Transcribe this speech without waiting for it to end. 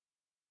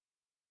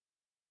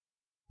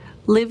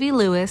Livy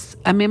Lewis,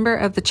 a member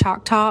of the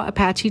Choctaw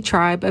Apache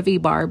tribe of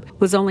Ebarb,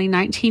 was only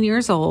 19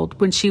 years old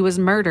when she was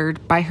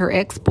murdered by her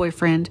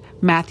ex-boyfriend,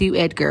 Matthew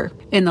Edgar,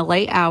 in the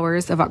late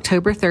hours of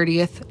October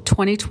 30th,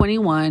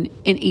 2021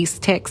 in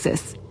East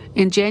Texas.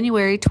 In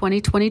January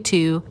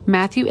 2022,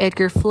 Matthew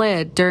Edgar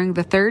fled during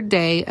the third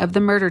day of the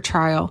murder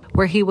trial,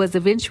 where he was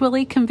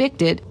eventually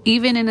convicted,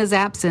 even in his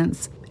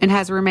absence, and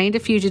has remained a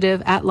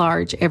fugitive at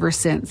large ever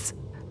since.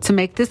 To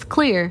make this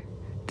clear,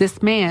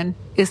 this man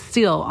is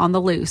still on the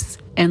loose,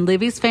 and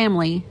Livy's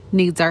family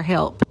needs our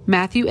help.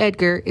 Matthew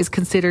Edgar is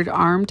considered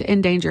armed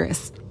and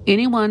dangerous.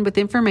 Anyone with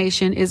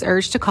information is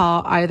urged to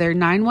call either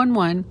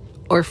 911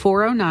 or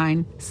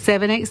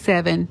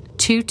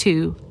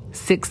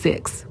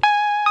 409-787-2266.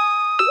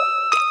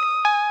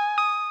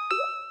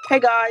 Hey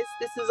guys,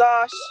 this is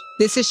Osh.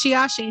 This is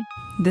Shiashi.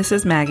 This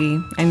is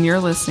Maggie, and you're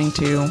listening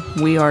to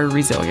We Are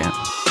Resilient.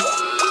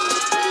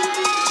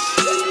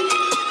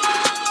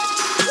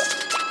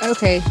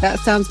 Okay,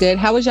 that sounds good.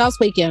 How was y'all's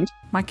weekend?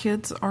 My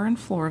kids are in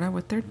Florida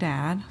with their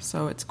dad,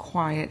 so it's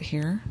quiet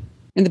here.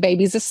 And the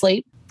baby's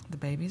asleep. The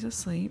baby's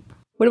asleep.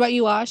 What about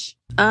you, Osh?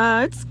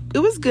 It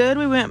was good.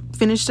 We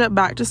finished up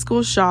back to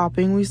school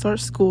shopping. We start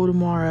school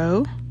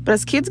tomorrow. But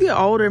as kids get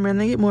older, man,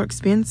 they get more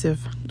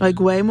expensive. Like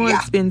way more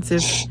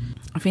expensive.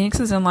 Phoenix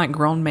is in like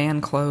grown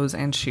man clothes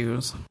and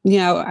shoes.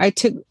 Yeah, I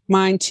took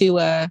mine to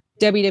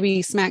WWE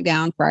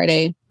SmackDown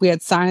Friday. We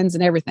had signs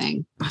and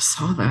everything. I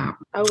saw that.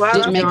 Oh wow.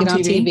 Didn't make it on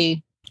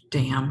TV.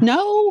 Damn.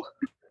 No,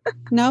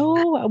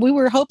 we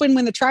were hoping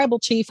when the tribal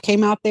chief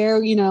came out there,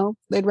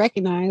 they'd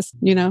recognize,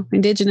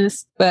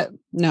 indigenous, but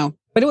no.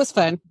 But it was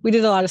fun. We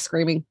did a lot of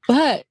screaming,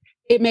 but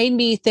it made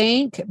me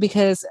think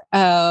because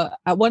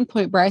at one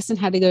point Bryson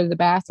had to go to the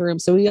bathroom.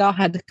 So we all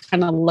had to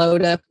kind of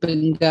load up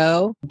and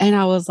go. And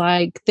I was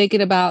like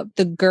thinking about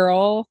the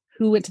girl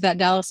who went to that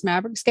Dallas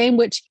Mavericks game,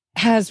 which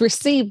has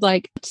received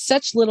like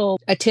such little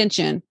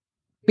attention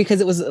because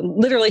it was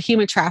literally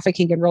human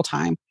trafficking in real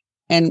time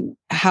and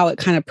how it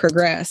kind of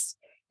progressed.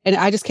 And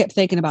I just kept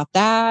thinking about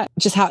that,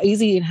 just how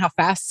easy and how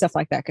fast stuff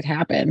like that could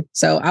happen.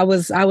 So I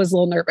was a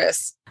little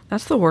nervous.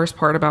 That's the worst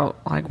part about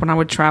like when I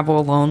would travel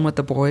alone with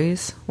the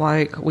boys,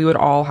 like we would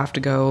all have to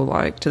go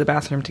like to the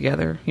bathroom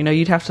together.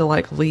 You'd have to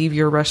like leave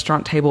your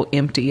restaurant table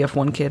empty if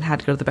one kid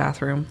had to go to the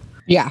bathroom.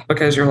 Yeah.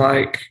 Because you're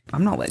like,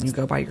 I'm not letting you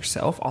go by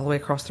yourself all the way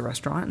across the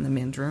restaurant in the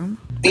men's room.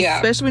 Yeah.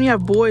 Especially when you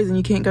have boys and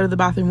you can't go to the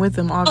bathroom with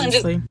them,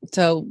 obviously.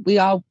 So we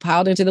all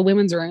piled into the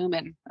women's room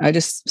and I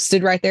just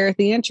stood right there at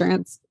the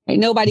entrance. Ain't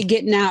nobody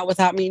getting out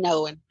without me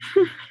knowing.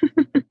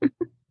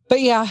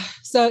 But yeah,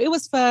 so it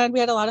was fun. We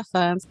had a lot of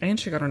fun. And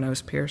she got her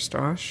nose pierced,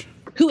 Josh.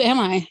 Who am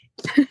I?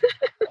 I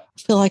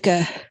feel like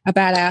a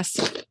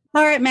badass.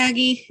 All right,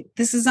 Maggie,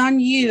 this is on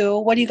you.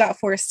 What do you got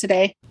for us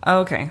today?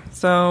 Okay,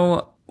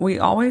 so we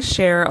always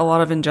share a lot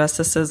of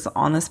injustices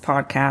on this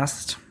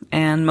podcast,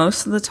 and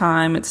most of the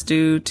time it's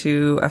due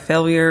to a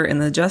failure in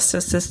the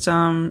justice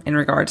system in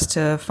regards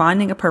to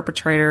finding a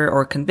perpetrator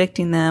or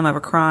convicting them of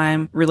a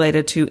crime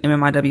related to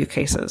MMIW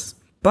cases.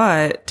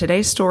 But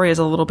today's story is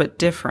a little bit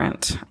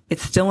different.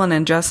 It's still an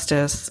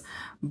injustice,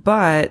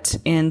 but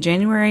in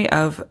January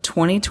of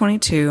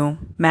 2022,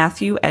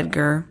 Matthew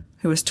Edgar,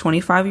 who was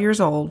 25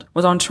 years old,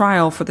 was on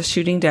trial for the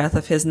shooting death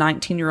of his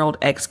 19-year-old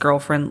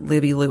ex-girlfriend,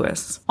 Livy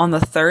Lewis. On the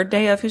third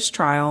day of his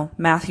trial,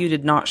 Matthew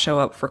did not show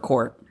up for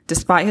court.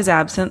 Despite his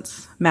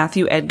absence,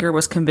 Matthew Edgar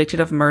was convicted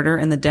of murder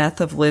in the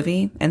death of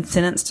Livy and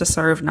sentenced to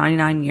serve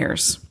 99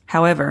 years.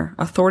 However,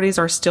 authorities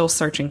are still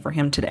searching for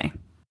him today.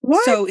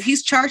 What? So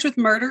he's charged with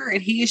murder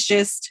and he is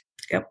just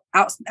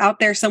out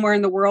there somewhere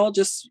in the world.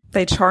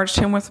 They charged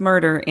him with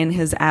murder in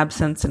his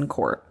absence in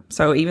court.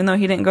 So even though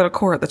he didn't go to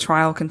court, the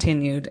trial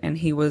continued and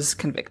he was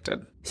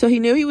convicted. So he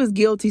knew he was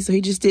guilty, so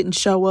he just didn't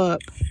show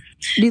up.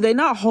 Do they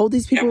not hold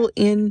these people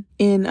in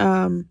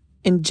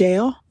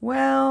jail?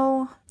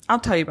 Well, I'll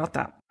tell you about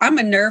that. I'm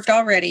unnerved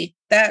already.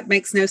 That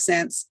makes no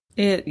sense.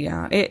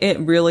 It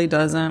really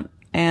doesn't.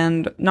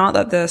 And not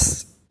that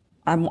this,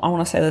 I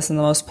want to say this in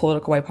the most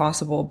political way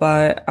possible,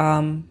 but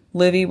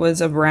Livy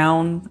was a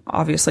brown,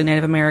 obviously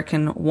Native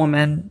American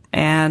woman,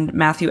 and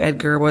Matthew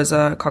Edgar was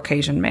a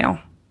Caucasian male.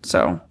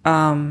 So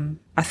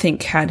I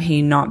think had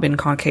he not been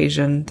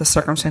Caucasian, the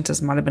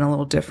circumstances might have been a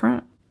little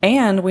different.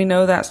 And we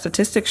know that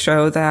statistics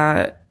show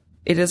that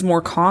it is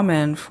more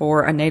common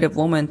for a Native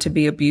woman to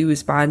be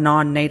abused by a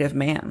non-Native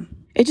man.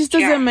 It just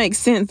doesn't make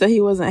sense that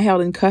he wasn't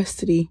held in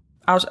custody.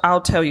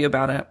 I'll tell you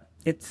about it.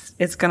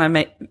 It's gonna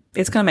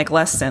make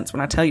less sense when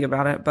I tell you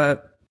about it,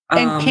 but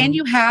and can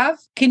you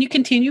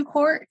continue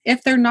court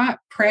if they're not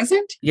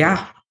present?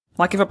 Yeah,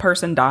 like if a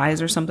person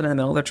dies or something in the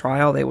middle of the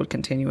trial, they would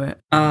continue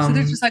it. So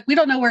they're just like, we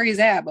don't know where he's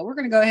at, but we're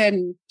gonna go ahead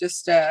and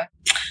just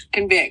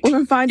convict. We're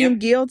gonna find him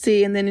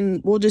guilty, and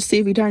then we'll just see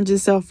if he turns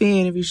himself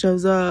in, if he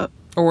shows up,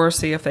 or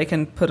see if they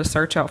can put a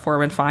search out for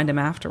him and find him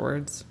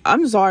afterwards.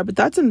 I'm sorry, but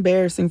that's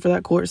embarrassing for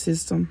that court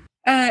system.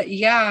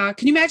 Yeah.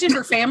 Can you imagine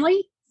her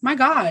family? My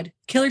God,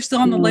 killer's still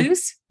on the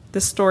loose.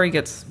 This story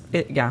gets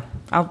it. Yeah,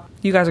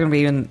 you guys are gonna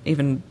be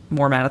even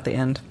more mad at the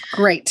end.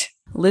 Great.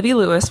 Livy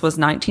Lewis was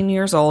 19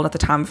 years old at the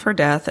time of her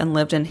death and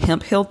lived in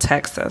Hemp Hill,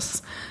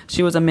 Texas.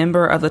 She was a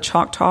member of the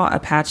Choctaw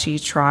Apache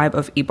tribe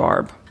of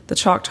Ebarb. The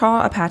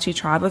Choctaw Apache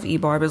tribe of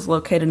Ebarb is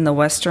located in the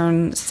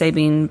western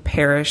Sabine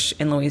Parish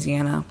in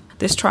Louisiana.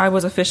 This tribe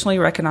was officially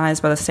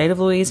recognized by the state of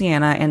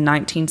Louisiana in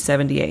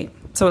 1978.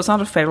 So it's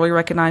not a federally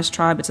recognized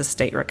tribe, it's a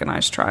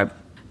state-recognized tribe.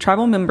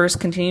 Tribal members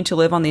continue to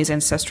live on these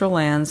ancestral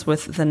lands,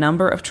 with the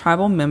number of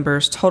tribal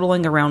members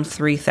totaling around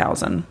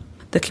 3,000.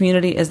 The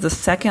community is the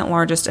second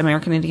largest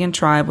American Indian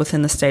tribe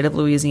within the state of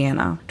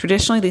Louisiana.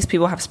 Traditionally, these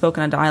people have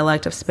spoken a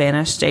dialect of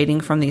Spanish dating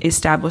from the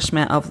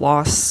establishment of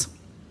Los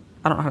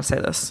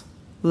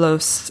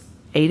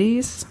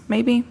 80s,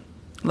 maybe?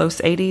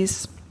 Los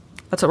 80s.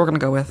 That's what we're going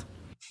to go with.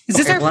 Is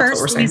this our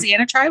first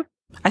Louisiana tribe?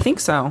 I think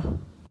so.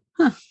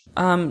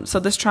 So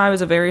this tribe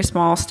is a very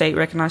small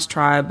state-recognized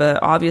tribe,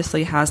 but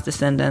obviously has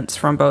descendants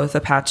from both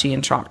Apache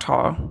and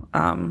Choctaw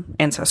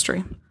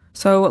ancestry.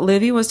 So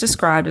Livy was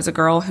described as a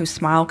girl whose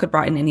smile could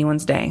brighten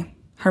anyone's day.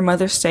 Her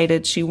mother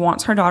stated she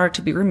wants her daughter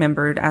to be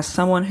remembered as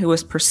someone who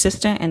was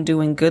persistent in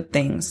doing good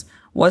things,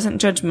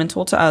 wasn't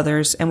judgmental to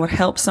others, and would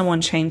help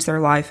someone change their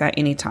life at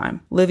any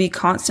time. Livy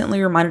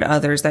constantly reminded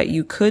others that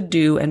you could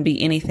do and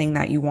be anything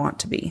that you want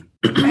to be.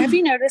 Have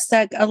you noticed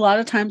that a lot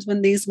of times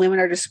when these women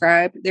are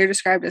described, they're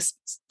described as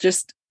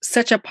just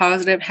such a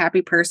positive,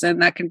 happy person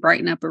that can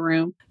brighten up a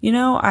room? You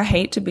know, I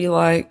hate to be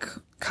like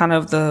kind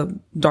of the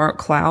dark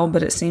cloud,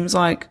 but it seems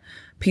like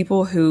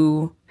people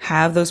who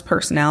have those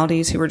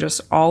personalities, who are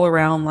just all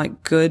around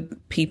like good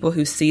people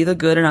who see the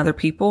good in other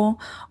people,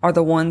 are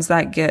the ones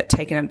that get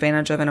taken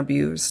advantage of and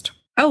abused.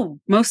 Oh,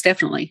 most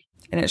definitely.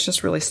 And it's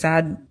just really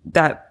sad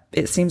that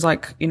it seems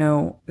like, you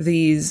know,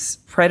 these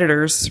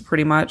predators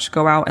pretty much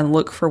go out and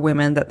look for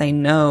women that they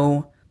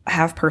know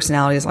have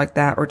personalities like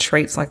that or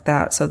traits like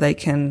that, so they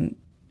can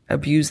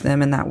abuse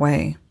them in that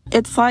way.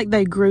 It's like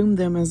they groom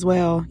them as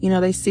well. You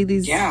know, they see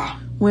these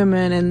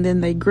women and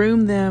then they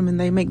groom them and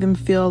they make them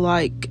feel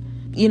like,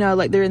 you know,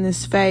 like they're in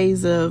this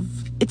phase of,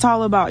 it's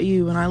all about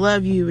you and I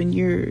love you and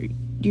you're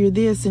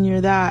this and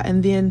you're that.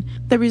 And then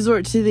they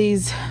resort to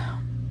these,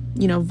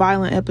 you know,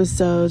 violent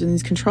episodes and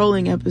these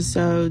controlling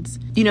episodes.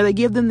 You know, they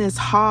give them this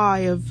high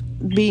of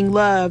being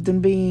loved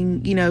and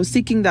being, you know,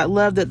 seeking that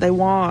love that they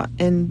want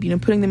and, you know,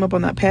 putting them up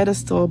on that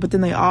pedestal. But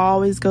then they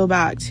always go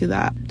back to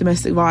that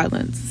domestic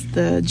violence,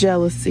 the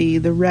jealousy,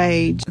 the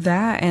rage.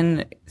 That,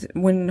 and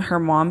when her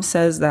mom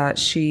says that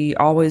she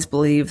always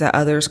believed that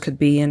others could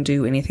be and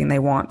do anything they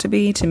want to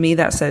be, to me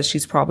that says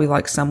she's probably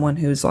like someone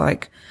who's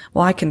like,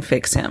 well, I can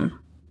fix him,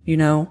 you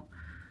know?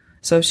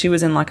 So if she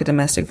was in like a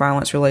domestic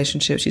violence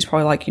relationship, she's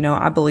probably like, you know,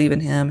 I believe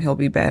in him, he'll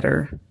be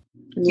better.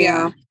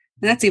 Yeah.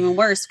 And that's even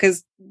worse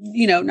because,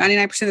 you know,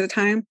 99% of the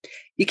time,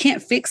 you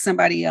can't fix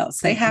somebody else.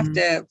 They have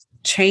to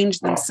change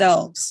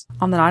themselves.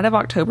 On the night of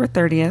October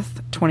 30th,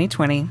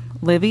 2020,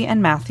 Livy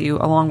and Matthew,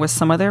 along with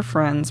some of their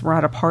friends, were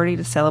at a party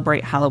to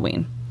celebrate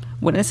Halloween.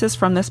 Witnesses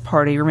from this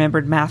party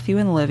remembered Matthew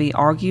and Livy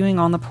arguing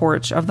on the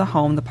porch of the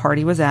home the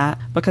party was at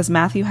because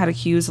Matthew had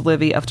accused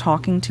Livy of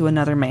talking to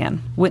another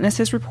man.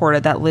 Witnesses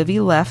reported that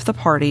Livy left the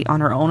party on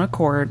her own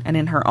accord and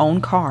in her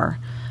own car,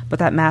 but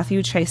that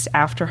Matthew chased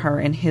after her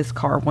in his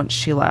car once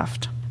she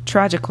left.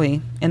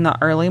 Tragically, in the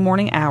early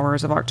morning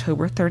hours of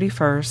October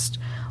 31st,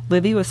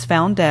 Livy was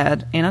found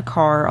dead in a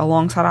car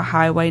alongside a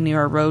highway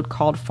near a road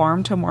called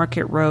Farm to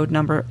Market Road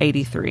number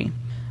 83.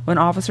 When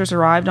officers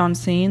arrived on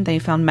scene, they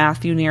found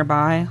Matthew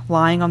nearby,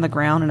 lying on the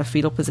ground in a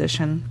fetal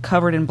position,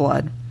 covered in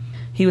blood.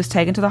 He was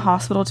taken to the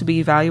hospital to be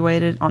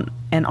evaluated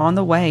and on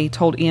the way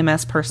told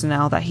EMS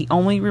personnel that he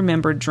only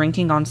remembered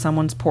drinking on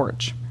someone's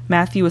porch.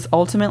 Matthew was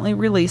ultimately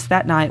released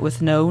that night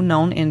with no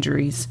known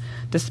injuries,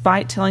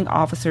 despite telling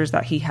officers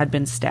that he had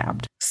been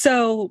stabbed.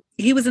 So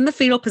he was in the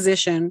fetal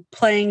position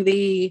playing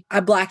I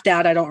blacked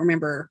out, I don't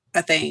remember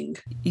a thing.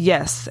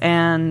 Yes,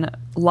 and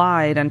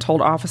lied and told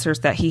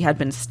officers that he had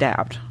been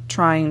stabbed,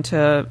 trying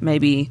to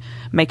maybe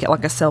make it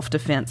like a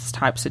self-defense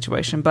type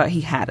situation, but he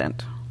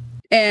hadn't.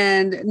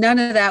 And none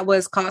of that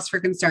was cause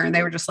for concern.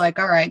 They were just like,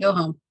 all right, go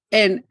home.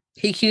 And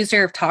he accused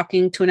her of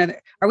talking to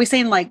another. Are we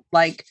saying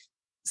like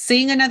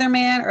seeing another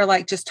man or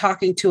like just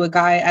talking to a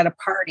guy at a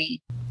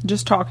party?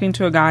 Just talking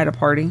to a guy at a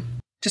party.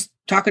 Just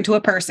talking to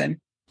a person.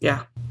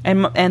 Yeah.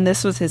 And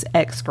this was his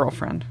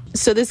ex-girlfriend.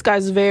 So this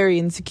guy's very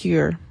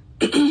insecure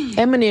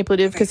and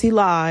manipulative because he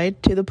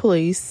lied to the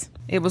police.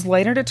 It was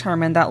later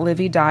determined that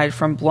Livy died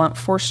from blunt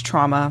force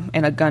trauma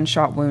and a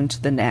gunshot wound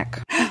to the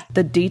neck.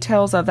 The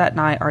details of that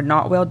night are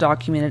not well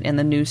documented in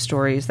the news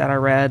stories that I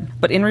read,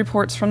 but in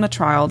reports from the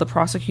trial, the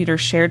prosecutor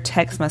shared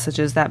text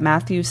messages that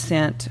Matthew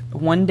sent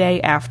one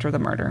day after the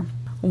murder.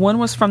 One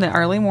was from the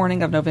early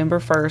morning of November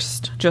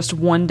 1st, just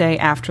one day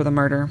after the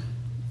murder.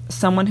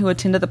 Someone who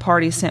attended the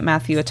party sent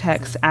Matthew a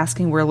text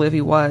asking where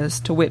Livy was,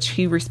 to which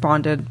he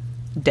responded,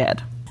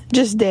 dead.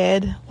 Just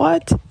dead?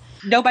 What?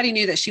 Nobody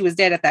knew that she was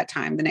dead at that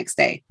time the next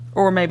day.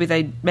 Or maybe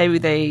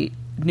they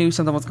knew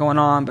something was going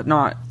on, but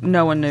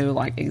no one knew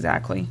like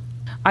exactly.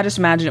 I just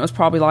imagine it was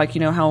probably like,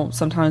 you know how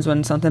sometimes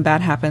when something bad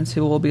happens,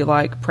 people will be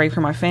like, pray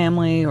for my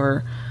family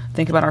or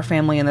think about our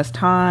family in this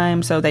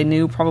time. So they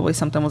knew probably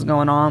something was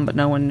going on, but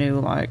no one knew,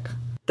 like,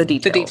 the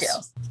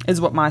details.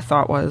 Is what my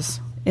thought was.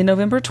 In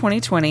November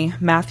 2020,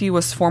 Matthew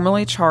was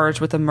formally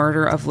charged with the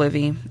murder of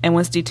Livy and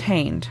was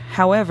detained.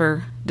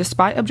 However,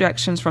 despite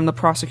objections from the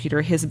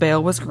prosecutor, his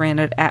bail was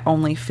granted at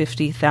only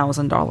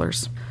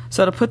 $50,000.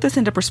 So to put this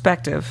into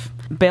perspective,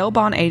 bail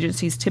bond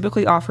agencies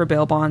typically offer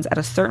bail bonds at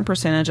a certain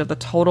percentage of the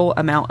total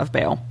amount of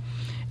bail.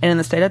 And in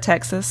the state of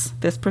Texas,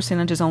 this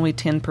percentage is only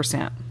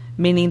 10%,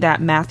 meaning that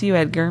Matthew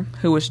Edgar,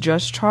 who was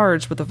just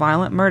charged with the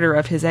violent murder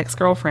of his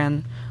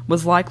ex-girlfriend,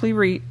 was likely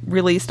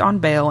released on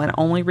bail and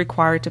only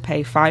required to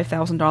pay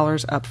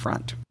 $5,000 up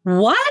front.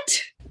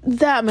 What?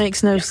 That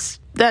makes no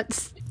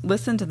sense.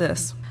 Listen to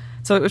this.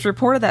 So it was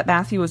reported that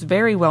Matthew was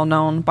very well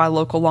known by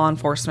local law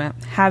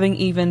enforcement, having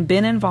even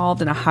been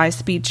involved in a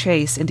high-speed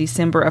chase in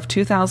December of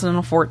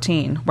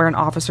 2014 where an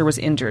officer was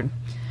injured.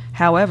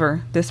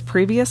 However, this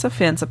previous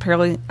offense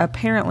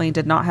apparently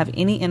did not have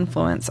any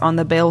influence on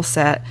the bail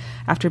set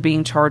after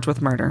being charged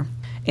with murder.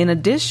 In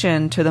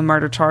addition to the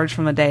murder charge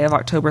from the day of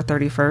October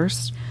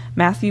 31st,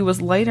 Matthew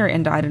was later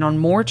indicted on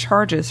more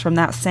charges from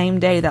that same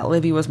day that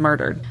Livy was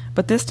murdered,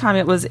 but this time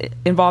it was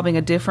involving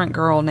a different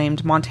girl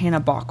named Montana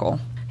Bockel.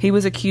 He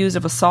was accused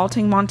of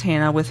assaulting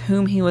Montana, with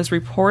whom he was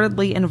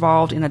reportedly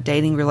involved in a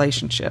dating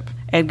relationship.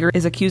 Edgar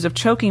is accused of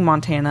choking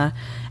Montana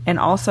and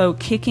also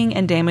kicking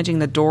and damaging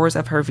the doors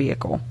of her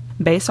vehicle.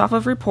 Based off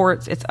of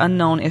reports, it's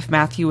unknown if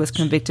Matthew was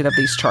convicted of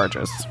these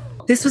charges.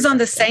 This was on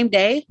the same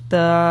day?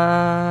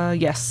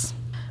 Yes.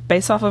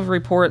 Based off of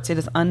reports, it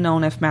is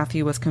unknown if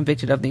Matthew was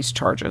convicted of these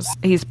charges.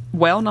 He's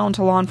well known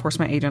to law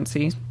enforcement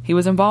agencies. He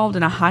was involved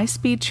in a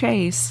high-speed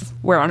chase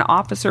where an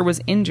officer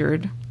was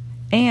injured,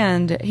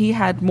 and he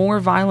had more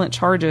violent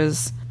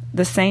charges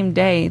the same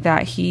day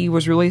that he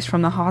was released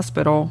from the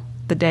hospital,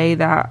 the day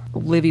that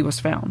Livy was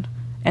found.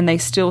 And they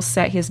still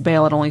set his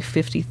bail at only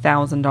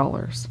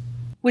 $50,000.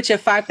 Which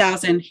of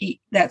 $5,000,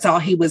 that's all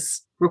he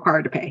was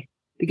required to pay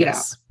to get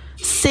out.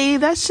 See,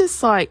 that's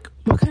just like,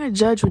 what kind of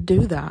judge would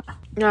do that?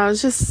 No, it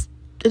just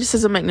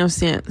doesn't make no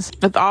sense.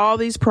 With all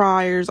these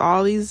priors,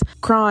 all these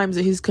crimes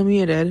that he's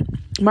committed,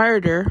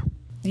 murder.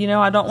 You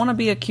know, I don't want to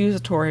be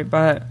accusatory,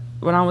 but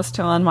when I was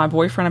telling my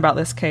boyfriend about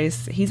this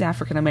case, he's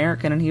African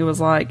American, and he was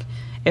like,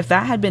 if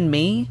that had been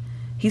me,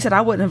 he said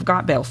I wouldn't have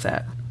got bail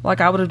set. Like,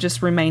 I would have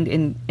just remained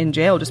in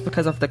jail just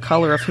because of the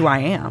color of who I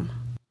am.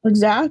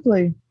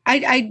 Exactly.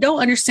 I don't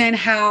understand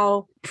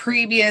how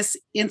previous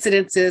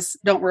incidences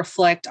don't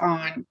reflect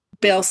on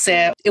bail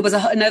set. It was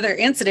another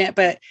incident,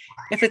 but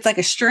if it's like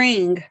a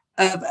string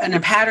of a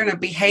pattern of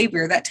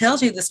behavior, that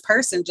tells you this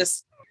person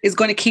just is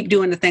going to keep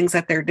doing the things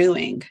that they're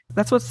doing.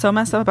 That's what's so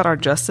messed up about our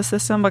justice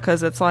system,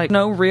 because it's like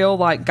no real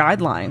like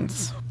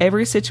guidelines.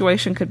 Every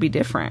situation could be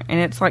different, and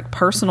it's like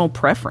personal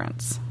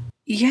preference.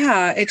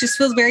 Yeah, it just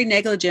feels very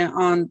negligent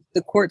on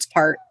the court's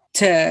part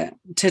to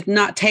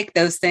not take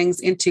those things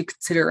into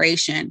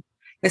consideration,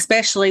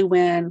 especially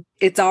when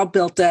it's all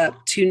built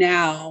up to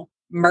now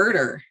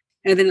murder.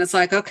 And then it's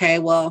like, okay,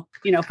 well,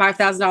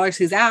 $5,000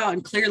 he's out,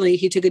 and clearly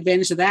he took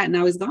advantage of that, and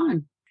now he's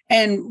gone.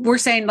 And we're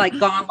saying like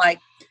gone, like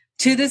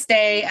to this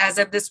day, as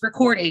of this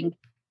recording,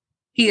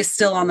 he is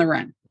still on the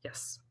run.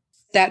 Yes.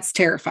 That's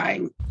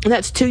terrifying. And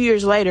that's 2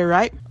 years later,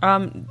 right?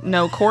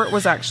 No, court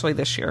was actually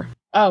this year.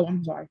 Oh,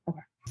 I'm sorry. Okay.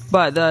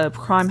 But the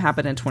crime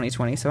happened in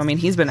 2020. So, I mean,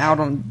 he's been out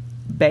on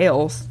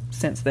bail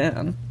since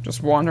then,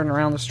 just wandering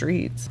around the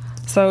streets.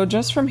 So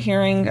just from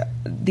hearing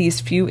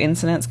these few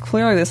incidents,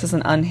 clearly this is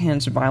an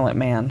unhinged, violent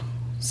man.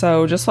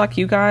 So just like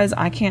you guys,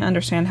 I can't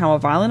understand how a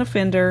violent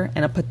offender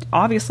and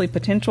obviously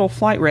potential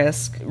flight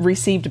risk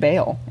received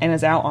bail and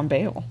is out on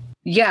bail.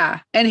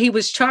 Yeah, and he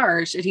was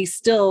charged, and he's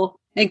still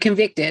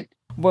convicted.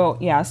 Well,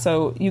 yeah,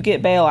 so you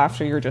get bail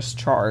after you're just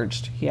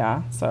charged.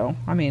 Yeah, so,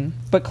 I mean,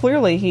 but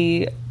clearly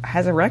he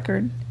has a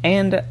record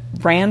and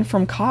ran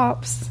from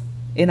cops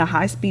in a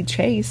high-speed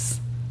chase.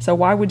 So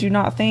why would you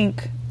not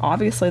think,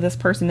 obviously, this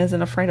person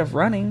isn't afraid of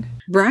running?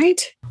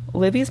 Right?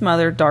 Livy's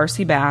mother,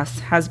 Darcy Bass,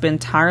 has been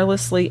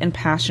tirelessly and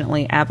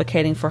passionately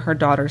advocating for her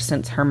daughter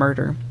since her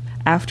murder.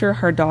 After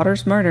her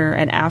daughter's murder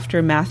and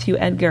after Matthew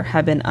Edgar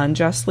had been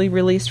unjustly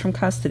released from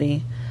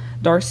custody,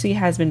 Darcy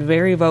has been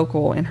very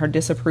vocal in her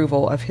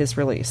disapproval of his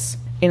release.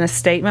 In a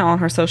statement on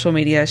her social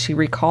media, she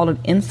recalled an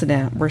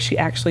incident where she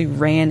actually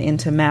ran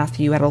into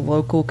Matthew at a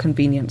local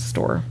convenience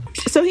store.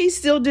 So he's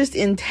still just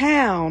in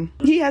town.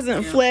 He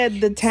hasn't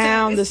fled the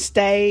town, the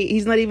state.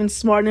 He's not even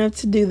smart enough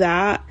to do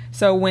that.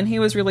 So when he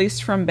was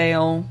released from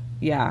bail,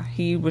 yeah,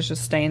 he was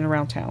just staying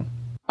around town.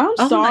 I'm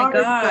sorry. Oh my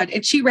God.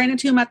 And she ran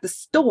into him at the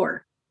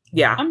store.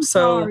 Yeah. I'm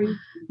sorry.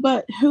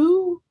 But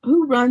who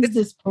runs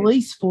this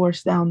police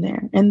force down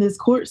there and this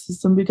court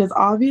system? Because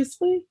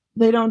obviously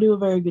they don't do a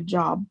very good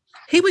job.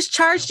 He was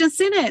charged and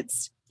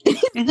sentenced.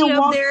 And he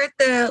up there at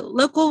the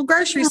local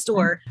grocery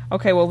store.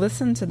 Okay, well,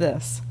 listen to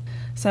this.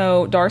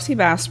 So Darcy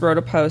Bass wrote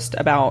a post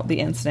about the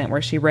incident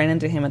where she ran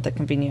into him at the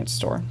convenience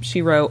store.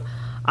 She wrote,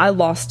 "I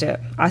lost it.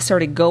 I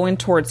started going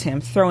towards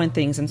him, throwing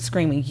things and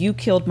screaming, 'You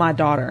killed my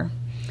daughter.'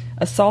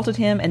 Assaulted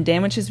him and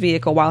damaged his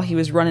vehicle while he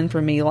was running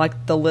from me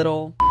like the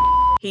little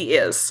he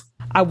is.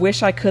 I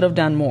wish I could have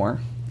done more.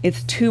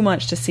 It's too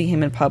much to see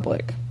him in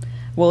public.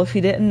 Well, if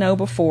he didn't know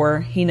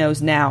before, he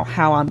knows now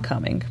how I'm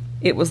coming.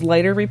 It was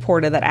later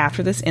reported that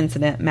after this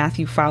incident,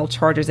 Matthew filed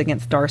charges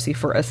against Darcy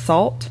for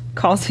assault,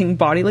 causing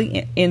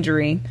bodily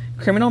injury,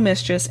 criminal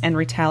mischief, and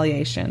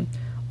retaliation.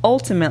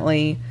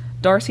 Ultimately,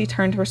 Darcy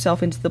turned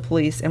herself into the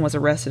police and was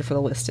arrested for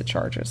the listed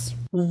charges.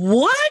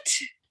 What?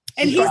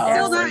 And he's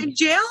still not in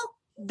jail?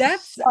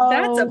 That's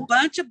a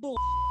bunch of bull.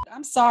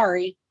 I'm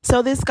sorry.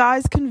 So this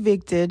guy's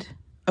convicted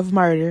of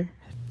murder.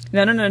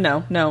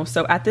 No.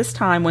 So at this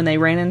time, when they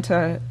ran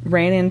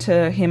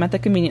into him at the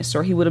convenience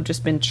store, he would have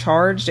just been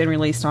charged and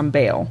released on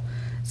bail.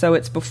 So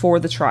it's before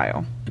the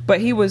trial.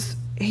 But he was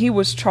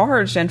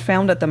charged and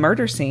found at the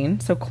murder scene.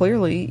 So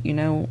clearly,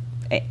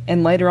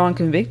 and later on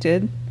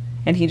convicted.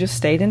 And he just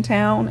stayed in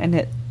town.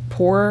 And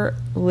poor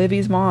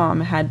Livy's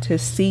mom had to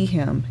see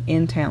him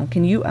in town.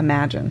 Can you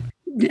imagine?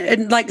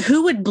 And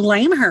who would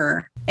blame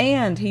her?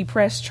 And he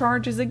pressed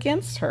charges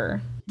against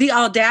her. The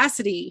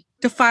audacity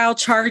to file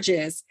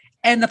charges.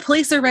 And the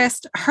police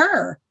arrest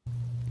her.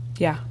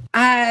 Yeah.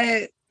 I'm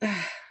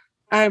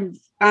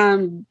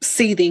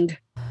seething.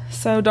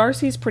 So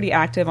Darcy's pretty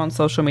active on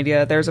social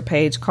media. There's a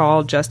page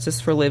called Justice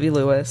for Livy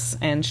Lewis,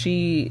 and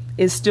she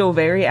is still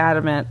very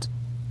adamant,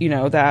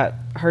 that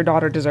her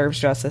daughter deserves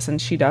justice,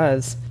 and she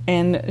does.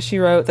 And she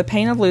wrote, "The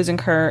pain of losing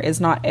her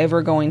is not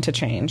ever going to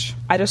change.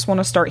 I just want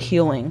to start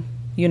healing.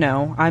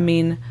 I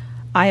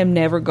am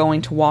never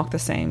going to walk the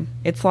same.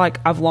 It's like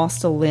I've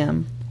lost a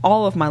limb,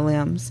 all of my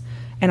limbs.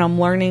 And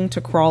I'm learning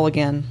to crawl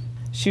again."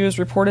 She was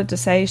reported to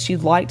say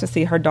she'd like to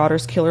see her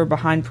daughter's killer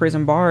behind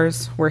prison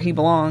bars, where he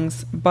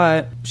belongs,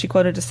 but she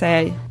quoted to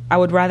say, "I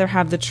would rather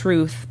have the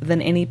truth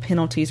than any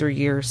penalties or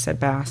years," said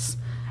Bass.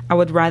 "I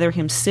would rather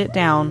him sit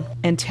down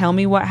and tell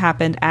me what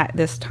happened at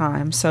this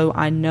time so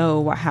I know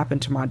what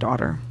happened to my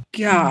daughter."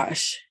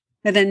 Gosh.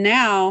 And then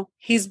now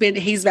he's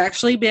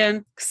actually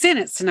been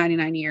sentenced to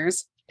 99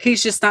 years.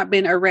 He's just not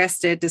been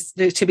arrested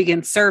to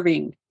begin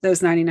serving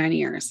those 99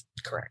 years.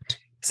 Correct.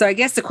 So I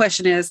guess the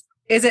question is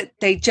it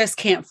they just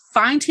can't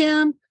find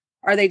him?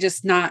 Are they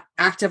just not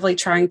actively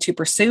trying to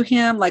pursue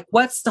him?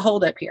 What's the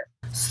holdup here?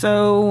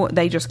 So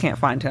they just can't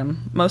find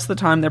him. Most of the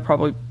time, they're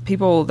probably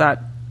people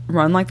that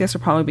run like this are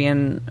probably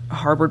being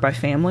harbored by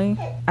family.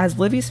 As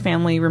Livy's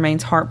family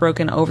remains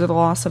heartbroken over the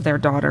loss of their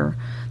daughter,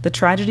 the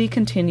tragedy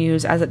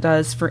continues as it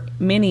does for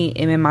many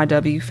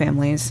MMIW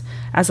families,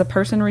 as a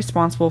person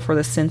responsible for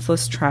the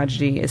senseless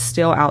tragedy is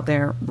still out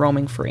there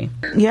roaming free.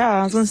 Yeah,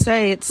 I was going to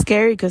say, it's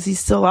scary because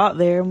he's still out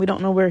there and we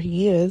don't know where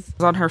he is.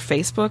 On her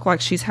Facebook,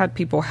 she's had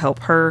people help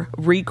her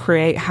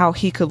recreate how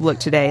he could look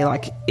today,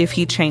 if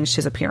he changed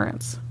his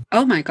appearance.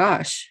 Oh my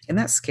gosh. Isn't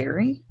that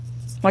scary?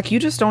 You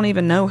just don't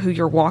even know who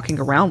you're walking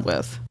around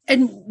with.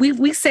 And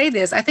we say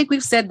this, I think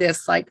we've said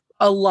this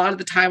a lot of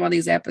the time on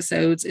these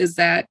episodes, is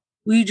that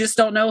we just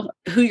don't know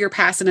who you're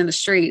passing in the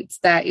streets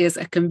that is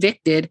a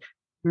convicted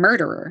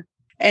murderer.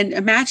 And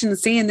imagine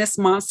seeing this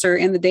monster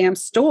in the damn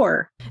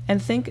store.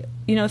 And think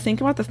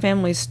about the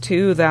families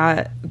too,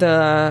 that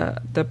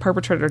the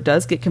perpetrator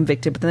does get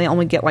convicted, but then they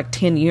only get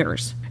 10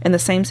 years in the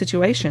same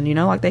situation.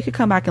 They could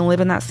come back and live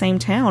in that same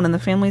town and the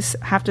families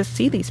have to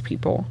see these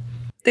people.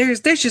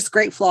 There's just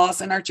great flaws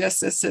in our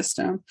justice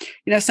system.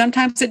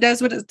 Sometimes it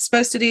does what it's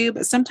supposed to do,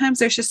 but sometimes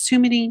there's too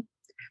many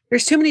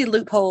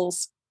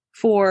loopholes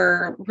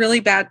for really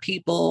bad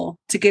people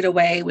to get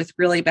away with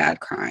really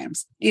bad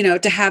crimes.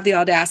 To have the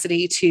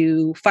audacity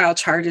to file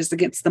charges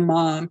against the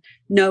mom,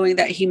 knowing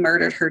that he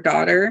murdered her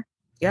daughter.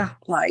 Yeah.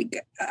 I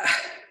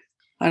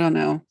don't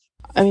know.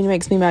 It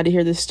makes me mad to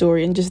hear this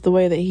story and just the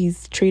way that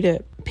he's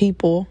treated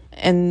people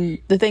and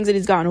the things that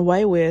he's gotten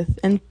away with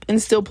and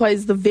still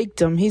plays the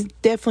victim. He's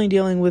definitely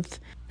dealing with,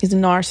 he's a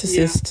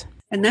narcissist. Yeah.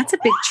 And that's a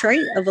big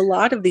trait of a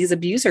lot of these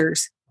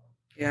abusers.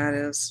 Yeah, it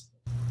is.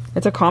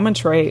 It's a common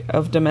trait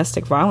of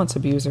domestic violence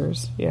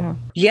abusers. Yeah.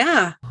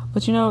 Yeah.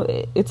 But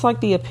it's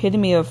like the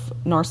epitome of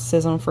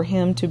narcissism for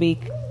him to be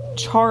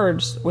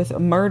charged with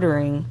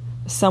murdering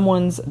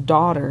someone's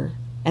daughter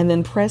and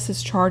then press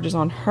his charges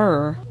on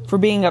her for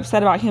being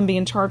upset about him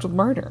being charged with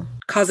murder,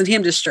 causing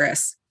him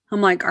distress.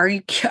 I'm are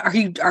you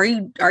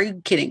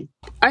kidding?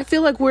 I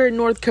feel like we're in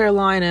North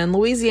Carolina and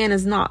Louisiana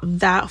is not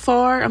that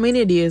far.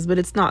 It is, but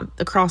it's not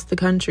across the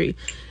country.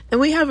 And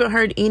we haven't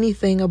heard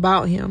anything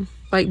about him.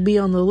 Be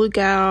on the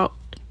lookout.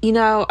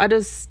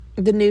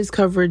 The news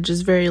coverage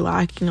is very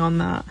lacking on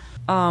that.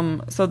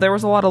 So there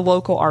was a lot of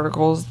local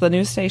articles. The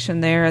news station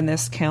there in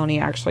this county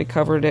actually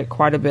covered it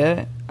quite a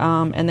bit.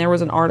 And there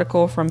was an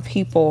article from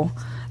People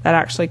that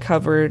actually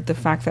covered the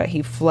fact that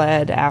he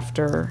fled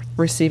after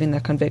receiving the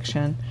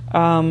conviction.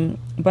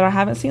 But I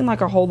haven't seen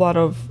a whole lot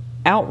of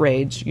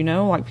outrage,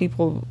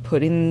 people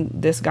putting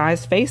this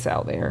guy's face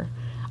out there.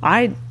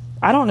 I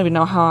don't even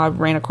know how I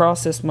ran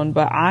across this one,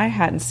 but I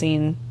hadn't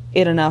seen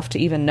it enough to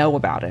even know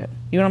about it.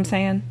 You know what I'm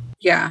saying?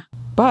 Yeah.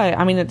 But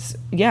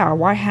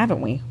why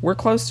haven't we? We're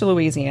close to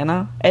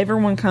Louisiana.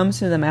 Everyone comes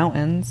to the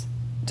mountains.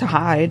 to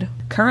hide.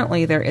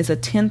 Currently, there is a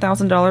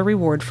 $10,000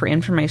 reward for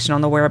information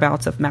on the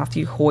whereabouts of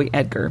Matthew Hoyt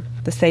Edgar.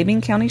 The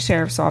Sabine County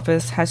Sheriff's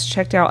Office has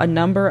checked out a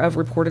number of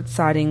reported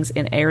sightings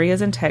in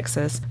areas in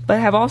Texas, but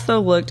have also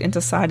looked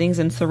into sightings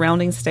in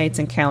surrounding states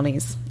and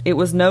counties. It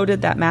was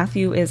noted that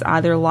Matthew is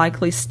either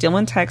likely still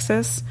in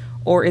Texas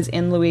or is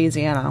in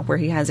Louisiana, where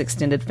he has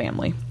extended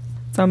family.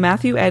 So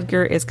Matthew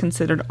Edgar is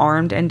considered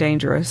armed and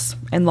dangerous,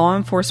 and law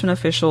enforcement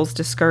officials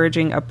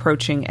discouraging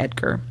approaching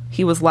Edgar.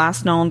 He was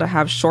last known to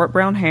have short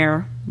brown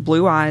hair,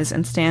 blue eyes,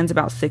 and stands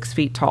about 6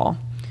 feet tall.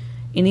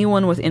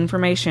 Anyone with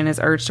information is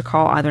urged to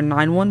call either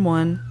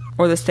 911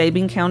 or the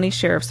Sabine County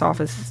Sheriff's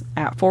Office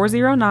at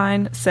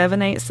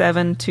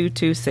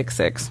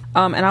 409-787-2266.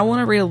 And I want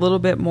to read a little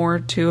bit more,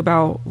 too,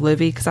 about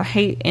Livy, because I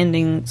hate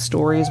ending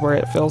stories where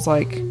it feels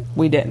like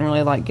we didn't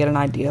really, get an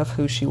idea of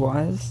who she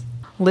was.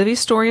 Livy's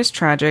story is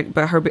tragic,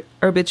 but her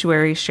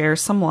obituary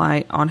shares some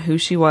light on who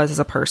she was as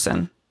a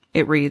person.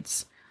 It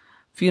reads,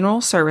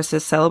 funeral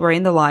services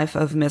celebrating the life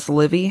of Miss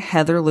Livy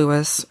Heather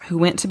Lewis, who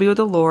went to be with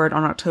the Lord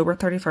on October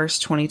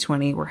 31st,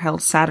 2020, were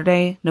held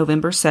Saturday,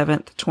 November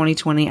 7th,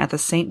 2020 at the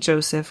St.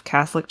 Joseph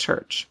Catholic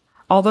Church.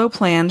 Although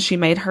planned, she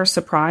made her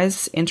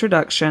surprise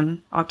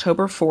introduction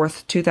October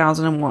 4th,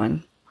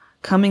 2001,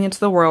 coming into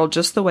the world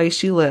just the way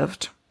she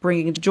lived,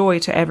 bringing joy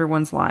to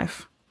everyone's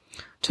life.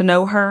 To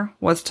know her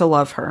was to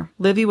love her.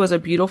 Livy was a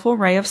beautiful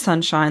ray of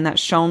sunshine that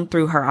shone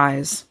through her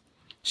eyes.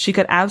 She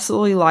could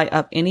absolutely light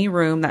up any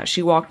room that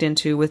she walked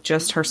into with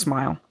just her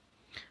smile.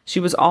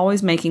 She was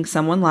always making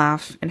someone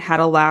laugh and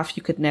had a laugh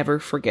you could never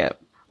forget.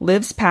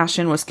 Liv's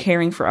passion was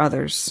caring for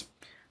others.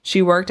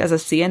 She worked as a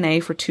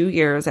CNA for 2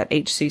 years at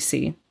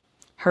HCC.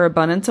 Her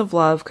abundance of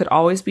love could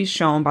always be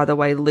shown by the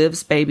way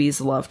Liv's babies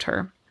loved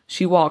her.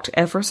 She walked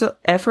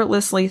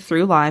effortlessly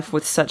through life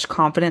with such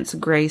confidence,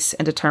 grace,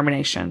 and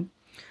determination.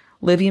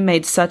 Livy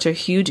made such a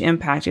huge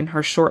impact in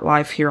her short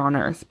life here on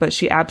earth, but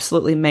she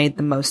absolutely made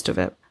the most of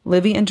it.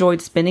 Livy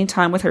enjoyed spending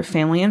time with her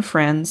family and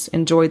friends,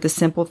 enjoyed the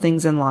simple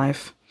things in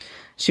life.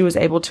 She was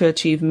able to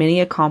achieve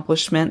many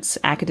accomplishments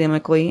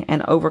academically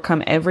and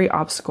overcome every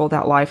obstacle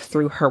that life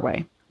threw her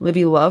way.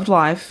 Livy loved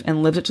life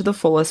and lived it to the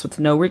fullest with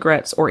no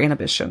regrets or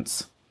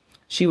inhibitions.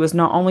 She was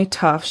not only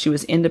tough, she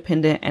was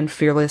independent and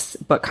fearless,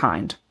 but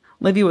kind.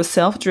 Livy was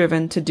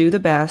self-driven to do the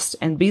best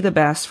and be the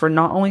best for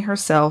not only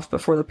herself,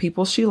 but for the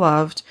people she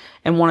loved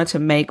and wanted to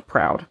make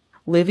proud.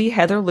 Livy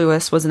Heather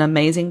Lewis was an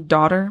amazing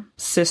daughter,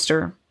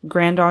 sister,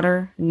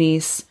 granddaughter,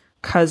 niece,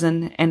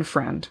 cousin, and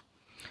friend.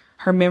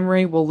 Her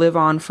memory will live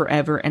on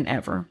forever and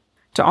ever.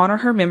 To honor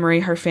her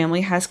memory, her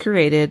family has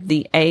created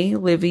the A.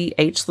 Livy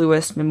H.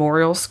 Lewis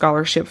Memorial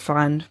Scholarship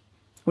Fund,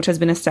 which has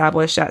been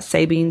established at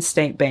Sabine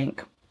State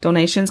Bank.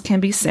 Donations can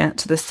be sent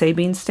to the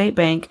Sabine State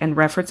Bank and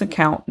reference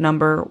account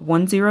number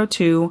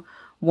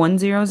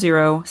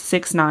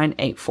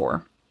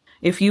 102-100-6984.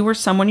 If you or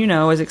someone you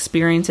know is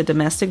experiencing a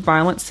domestic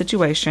violence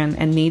situation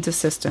and needs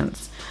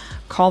assistance,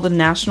 call the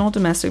National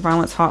Domestic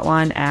Violence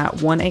Hotline at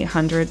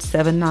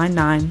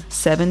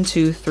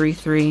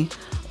 1-800-799-7233,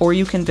 or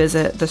you can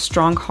visit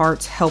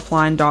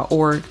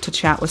thestrongheartshelpline.org to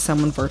chat with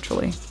someone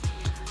virtually.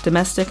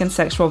 Domestic and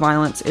sexual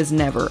violence is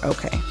never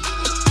okay.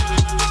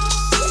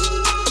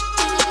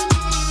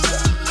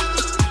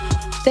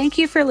 Thank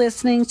you for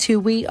listening to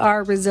We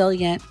Are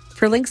Resilient.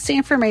 For links to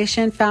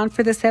information found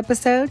for this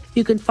episode,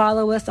 you can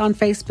follow us on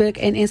Facebook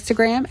and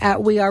Instagram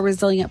at We Are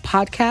Resilient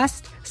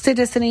Podcast. Send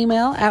us an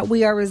email at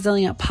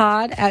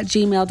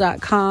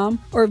weareresilientpod@gmail.com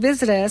or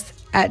visit us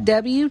at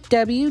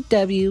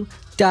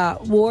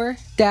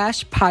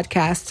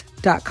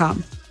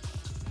www.war-podcast.com.